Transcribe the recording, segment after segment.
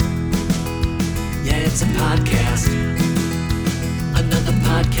It's a podcast. Another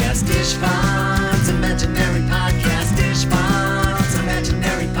podcast. Ishvan's imaginary podcast. Ishvan's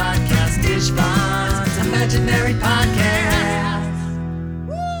imaginary podcast. Ishvan's imaginary podcast.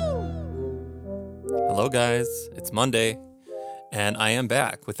 Woo! Hello, guys. It's Monday, and I am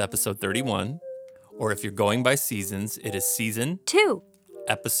back with episode 31. Or if you're going by seasons, it is season 2,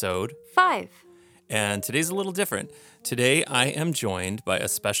 episode 5. And today's a little different. Today, I am joined by a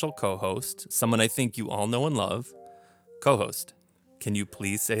special co-host, someone I think you all know and love. Co-host, can you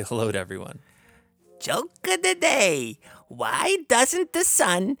please say hello to everyone? Joke of the day. Why doesn't the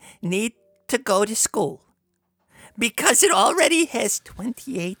sun need to go to school? Because it already has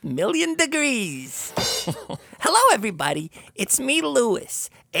 28 million degrees. Hello, everybody. It's me, Lewis,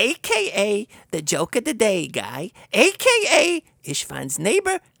 a.k.a. the Joke of the Day guy, a.k.a. Ishvan's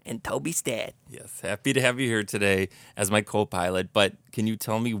neighbor and Toby's dad. Yes, happy to have you here today as my co-pilot, but can you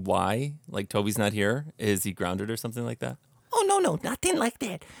tell me why? Like, Toby's not here? Is he grounded or something like that? Oh, no, nothing like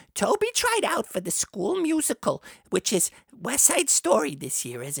that. Toby tried out for the school musical, which is West Side Story this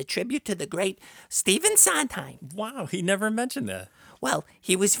year as a tribute to the great Stephen Sondheim. Wow, he never mentioned that. Well,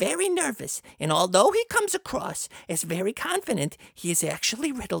 he was very nervous, and although he comes across as very confident, he is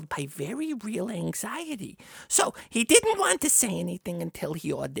actually riddled by very real anxiety. So he didn't want to say anything until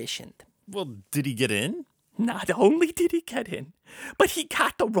he auditioned. Well, did he get in? Not only did he get in, but he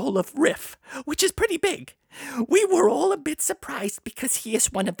got the role of Riff, which is pretty big. We were all a bit surprised because he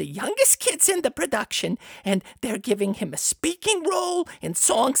is one of the youngest kids in the production, and they're giving him a speaking role in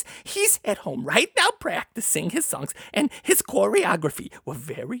songs. He's at home right now practicing his songs and his choreography. We're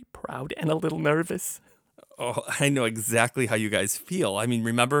very proud and a little nervous. Oh, I know exactly how you guys feel. I mean,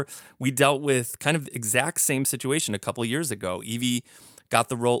 remember, we dealt with kind of the exact same situation a couple years ago. Evie got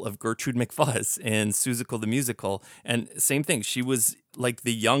the role of Gertrude McFuzz in Seussical the Musical. And same thing, she was like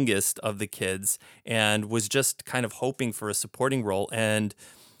the youngest of the kids and was just kind of hoping for a supporting role. And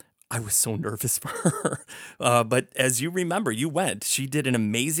I was so nervous for her. But as you remember, you went. She did an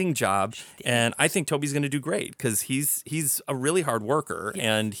amazing job. And I think Toby's going to do great because he's a really hard worker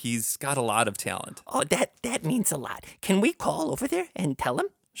and he's got a lot of talent. Oh, that means a lot. Can we call over there and tell him?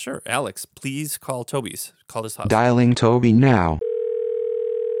 Sure. Alex, please call Toby's. Call this house. Dialing Toby now.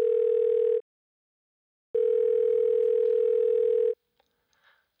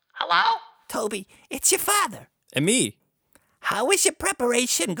 Hello? Toby, it's your father. And me. How is your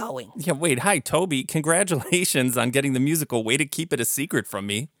preparation going? Yeah, wait. Hi, Toby. Congratulations on getting the musical. Way to keep it a secret from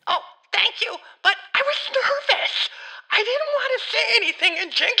me. Oh, thank you, but I was nervous. I didn't want to say anything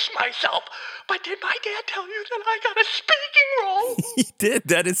and jinx myself. But did my dad tell you that I got a speaking role? He did.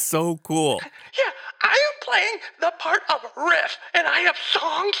 That is so cool. Yeah, I am playing the part of Riff, and I have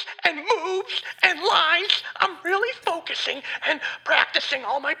songs and moves and lines. I'm really focusing and practicing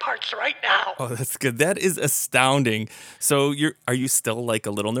all my parts right now. Oh, that's good. That is astounding. So are you still like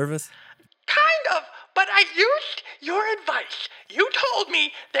a little nervous? Kind of, but I used your advice. You told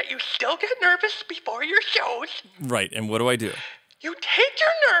me that you still get nervous before your shows. Right. And what do I do? You take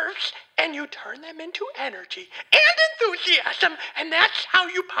your nerves and you turn them into energy and enthusiasm, and that's how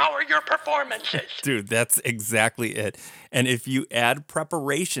you power your performances. Dude, that's exactly it. And if you add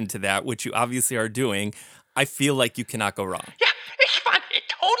preparation to that, which you obviously are doing, I feel like you cannot go wrong. Yeah, it's fun. It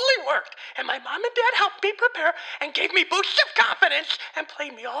totally worked. And my mom and dad helped me prepare and gave me boosts of confidence and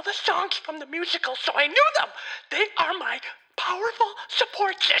played me all the songs from the musical, so I knew them. They are my powerful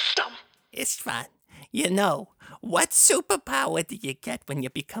support system. It's fun. You know, what superpower do you get when you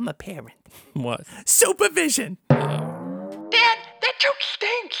become a parent? What? Supervision. Dad, that joke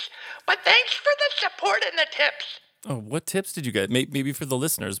stinks. But thanks for the support and the tips. Oh, what tips did you get? Maybe for the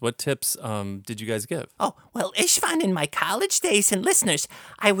listeners, what tips did you guys give? Oh, well, Ishvan, in my college days and listeners,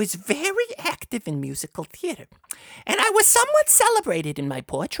 I was very active in musical theater. And I was somewhat celebrated in my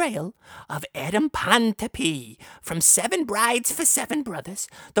portrayal of Adam Pontepe from Seven Brides for Seven Brothers,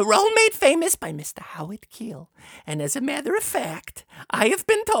 the role made famous by Mr. Howard Keel. And as a matter of fact, I have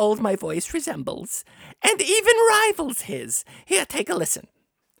been told my voice resembles and even rivals his. Here, take a listen.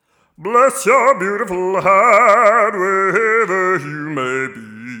 Bless your beautiful heart wherever you may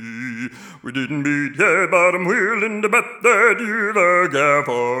be. We didn't meet yet, but I'm willing to bet that you're the guy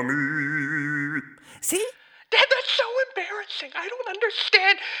for me. See? Dad, that's so embarrassing. I don't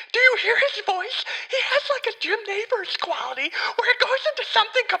understand. Do you hear his voice? He has like a Jim Neighbors quality where it goes into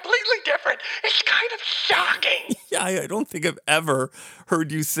something completely different. It's kind of shocking. Yeah, I don't think I've ever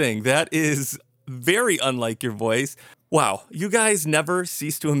heard you sing. That is very unlike your voice. Wow, you guys never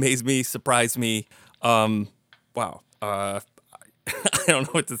cease to amaze me, surprise me. Wow. I don't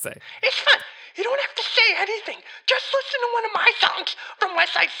know what to say. It's fun. You don't have to say anything. Just listen to one of my songs from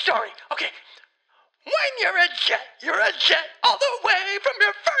West Side Story. Okay. When you're a jet all the way from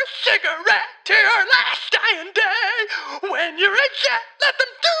your first cigarette to your last dying day. When you're a jet, let them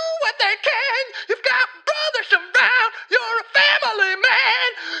do what they can. You've got brothers around, you're a family man.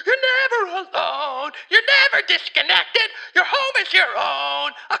 You're never alone, you're never disconnected. Your home is your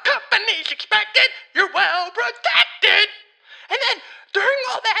own, a company's expected. You're well protected. And then during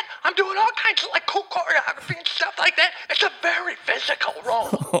all that, I'm doing all kinds of like cool choreography and stuff like that. It's a very physical role.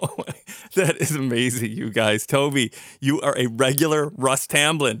 Oh, that is amazing, you guys. Toby, you are a regular Russ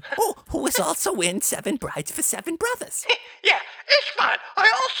Tamblyn. Who was also in Seven Brides for Seven Brothers. Yeah, it's fun. I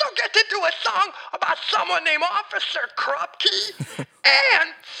also get to do a song about someone named Officer Krupke and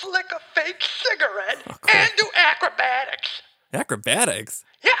flick a fake cigarette and do acrobatics. Acrobatics?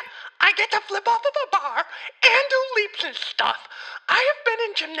 Yeah, I get to flip off of a bar and do leaps and stuff. I have been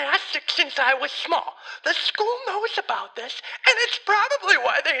in gymnastics since I was small. The school knows about this, and it's probably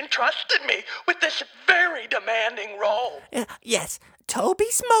why they entrusted me with this very demanding role. Yes,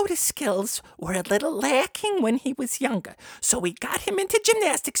 Toby's motor skills were a little lacking when he was younger, so we got him into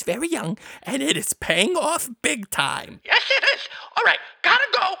gymnastics very young, and it is paying off big time. Yes, it is. All right, gotta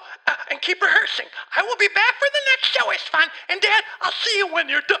go and keep rehearsing. I will be back for the next show. It's fun. And Dad, I'll see you when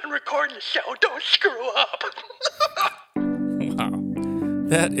you're done recording the show. Don't screw up. Wow,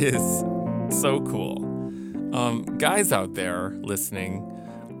 that is so cool. Guys out there listening,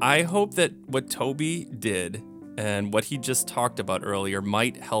 I hope that what Toby did and what he just talked about earlier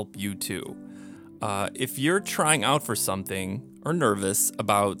might help you too. If you're trying out for something or nervous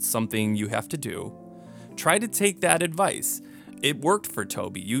about something you have to do, try to take that advice. It worked for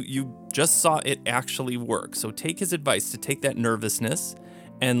Toby. You just saw it actually work. So take his advice to take that nervousness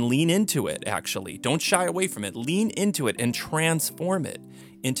and lean into it, actually. Don't shy away from it. Lean into it and transform it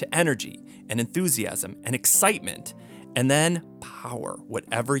into energy and enthusiasm and excitement. And then power,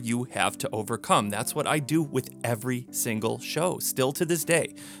 whatever you have to overcome. That's what I do with every single show, still to this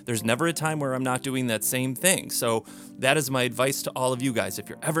day. There's never a time where I'm not doing that same thing. So that is my advice to all of you guys. If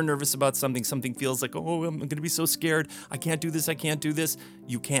you're ever nervous about something feels like, oh, I'm going to be so scared, I can't do this,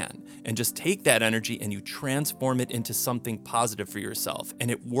 you can. And just take that energy and you transform it into something positive for yourself.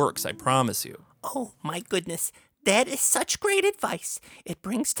 And it works, I promise you. Oh, my goodness. That is such great advice. It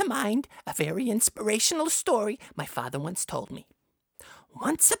brings to mind a very inspirational story my father once told me.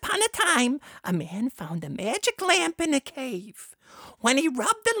 Once upon a time, a man found a magic lamp in a cave. When he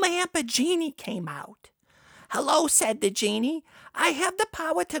rubbed the lamp, a genie came out. "Hello," said the genie. "I have the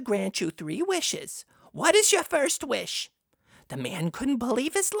power to grant you 3 wishes. What is your first wish?" The man couldn't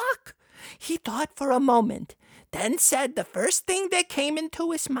believe his luck. He thought for a moment, then said the first thing that came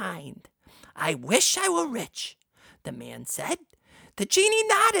into his mind. "I wish I were rich." The man said. The genie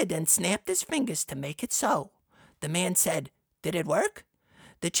nodded and snapped his fingers to make it so. The man said, "Did it work?"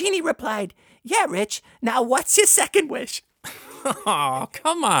 The genie replied, "Yeah, Rich. Now what's your second wish?" Oh,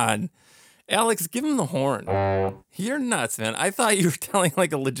 come on. Alex, give him the horn. You're nuts, man. I thought you were telling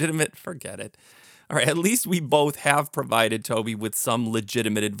like a legitimate, forget it. All right, at least we both have provided Toby with some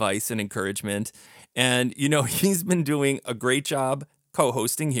legitimate advice and encouragement. And, he's been doing a great job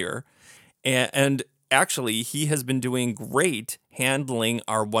co-hosting here. And actually, he has been doing great handling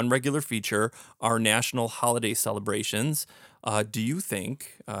our one regular feature, our national holiday celebrations. Do you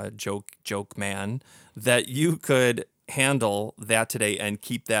think, joke man, that you could handle that today and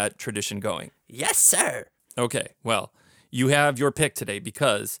keep that tradition going? Yes, sir. Okay, well, you have your pick today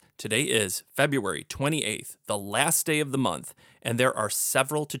because today is February 28th, the last day of the month, and there are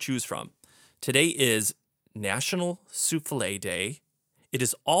several to choose from. Today is National Soufflé Day. It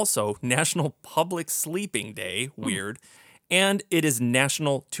is also National Public Sleeping Day, weird, and it is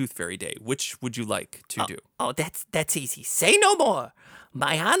National Tooth Fairy Day. Which would you like to do? Oh, that's easy. Say no more.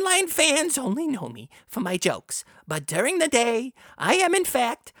 My online fans only know me for my jokes, but during the day, I am in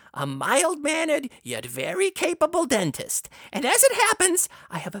fact a mild-mannered yet very capable dentist. And as it happens,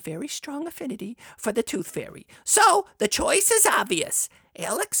 I have a very strong affinity for the Tooth Fairy. So the choice is obvious.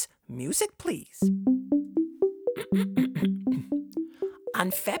 Alex, music please. On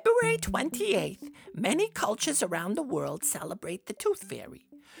February 28th, many cultures around the world celebrate the Tooth Fairy.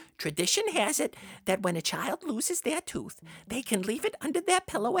 Tradition has it that when a child loses their tooth, they can leave it under their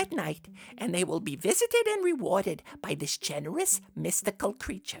pillow at night, and they will be visited and rewarded by this generous, mystical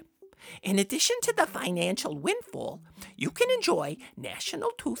creature. In addition to the financial windfall, you can enjoy National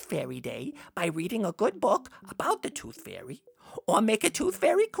Tooth Fairy Day by reading a good book about the Tooth Fairy, or make a Tooth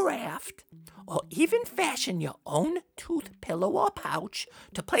Fairy craft, or even fashion your own tooth pillow or pouch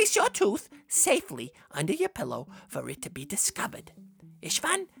to place your tooth safely under your pillow for it to be discovered.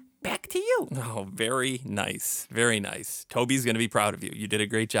 Ishvan, back to you. Oh, very nice. Very nice. Toby's going to be proud of you. You did a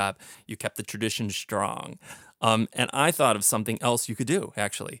great job. You kept the tradition strong. And I thought of something else you could do,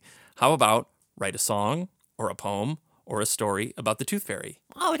 actually. How about write a song or a poem or a story about the Tooth Fairy?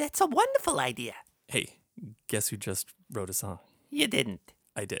 Oh, that's a wonderful idea. Hey, guess who just wrote a song? You didn't.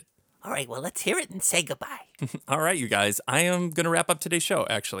 I did. All right, well, let's hear it and say goodbye. All right, you guys. I am going to wrap up today's show,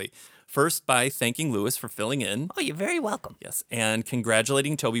 actually. First, by thanking Lewis for filling in. Oh, you're very welcome. Yes, and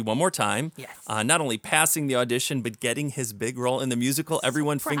congratulating Toby one more time. Yes. Not only passing the audition, but getting his big role in the musical.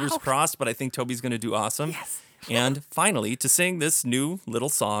 Everyone fingers proud. crossed, but I think Toby's going to do awesome. Yes. And finally, to sing this new little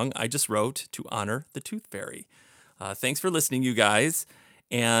song I just wrote to honor the Tooth Fairy. Thanks for listening, you guys.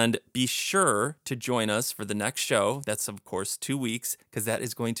 And be sure to join us for the next show. That's, of course, 2 weeks, because that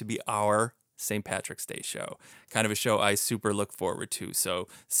is going to be our St. Patrick's Day show. Kind of a show I super look forward to. So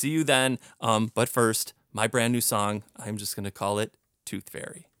see you then. But first, my brand new song, I'm just going to call it Tooth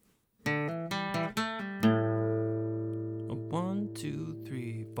Fairy. 1, 2,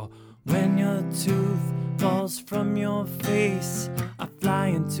 3, 4. When your tooth falls from your face, I fly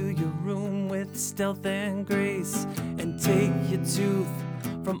into your room with stealth and grace and take your tooth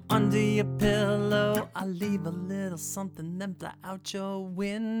from under your pillow. I leave a little something then fly out your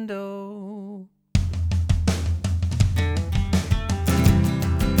window.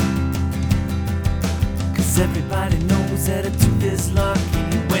 Cause everybody knows that a tooth is lucky.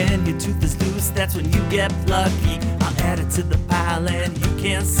 When your tooth is loose, that's when you get lucky. I'll add it to the pile and you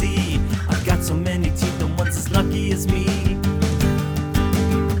can't see. I've got so many teeth, no one's as lucky as me.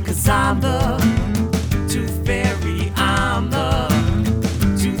 Cause I'm the Tooth Fairy, I'm the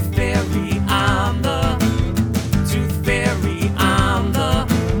Tooth Fairy, I'm the Tooth Fairy, I'm the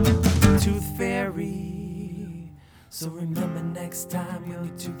Tooth Fairy. So remember next time your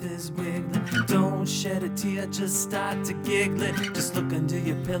tooth is wiggling, don't shed a tear, just start to giggling. Just look under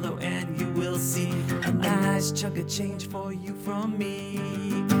your pillow and you will see a nice chunk of change for you from me.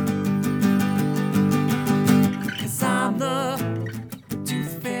 Cause I'm the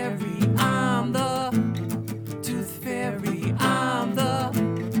Tooth Fairy, I'm the Tooth Fairy, I'm the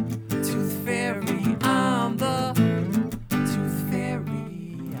Tooth Fairy, I'm the Tooth Fairy.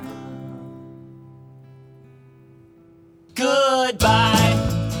 Goodbye.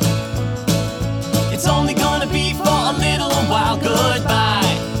 It's only gonna be for a little while.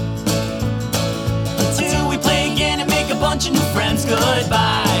 Goodbye. Until we play again and make a bunch of new friends.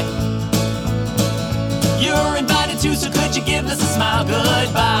 Goodbye. You're invited too, so could you give us a smile?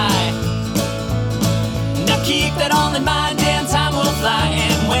 Goodbye. Now keep that all in mind.